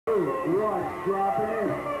So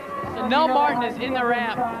Nel Martin is in the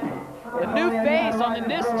ramp. A new face on the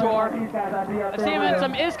NIS tour. I've seen him in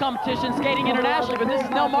some IS competitions skating internationally, but this is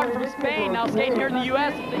Nel Martin from Spain, now skating here in the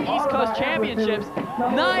US at the East Coast Championships.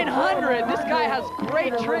 900, this guy has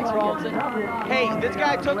great tricks, Rawlinson. Hey, this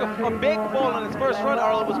guy took a big fall on his first run,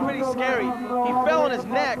 Arlen. It was pretty scary. He fell on his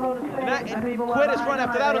neck and quit his run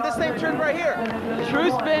after that on this same trick right here. True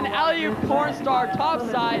spin, alley-oop porn star, top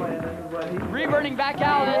side, reverting back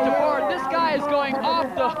out into forward. This guy is going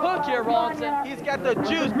off the hook here, Rawlinson. He's got the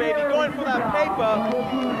juice, baby, going for that paper.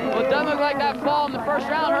 Well, it doesn't look like that fall in the first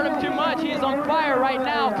round hurt him too much. He is on fire right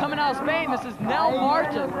now. Coming out of Spain, this is Nel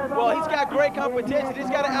Martin. Well, he's got great competition. He's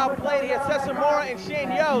got to outplay. He has Cesar Mora and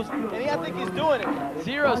Shane Yost, and I think he's doing it.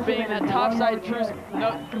 Zero spinning that topside zero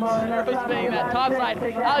spinning that topside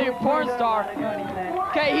alley-oop porn star.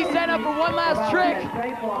 Okay, he's setting up for one last trick.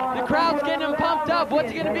 The crowd's getting him pumped up.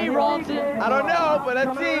 What's it gonna be, Rawlinson? I don't know, but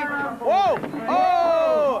let's see. Whoa!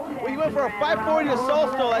 Oh! Well, he went for a 540 to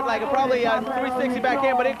soul stole, like probably 360 back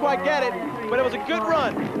in, but didn't quite get it. But it was a good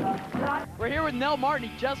run. We're here with Nel Martin.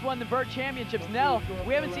 He just won the Vert Championships. Nel,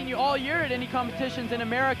 we haven't seen you all year at any competitions in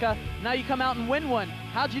America. Now you come out and win one.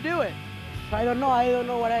 How'd you do it? I don't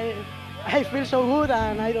know what I feel so good,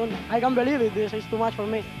 and I can't believe it. This is too much for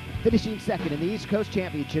me. Finishing second in the East Coast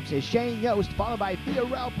Championships is Shane Yost, followed by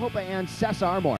Fiorel Popa and Cesar Mora.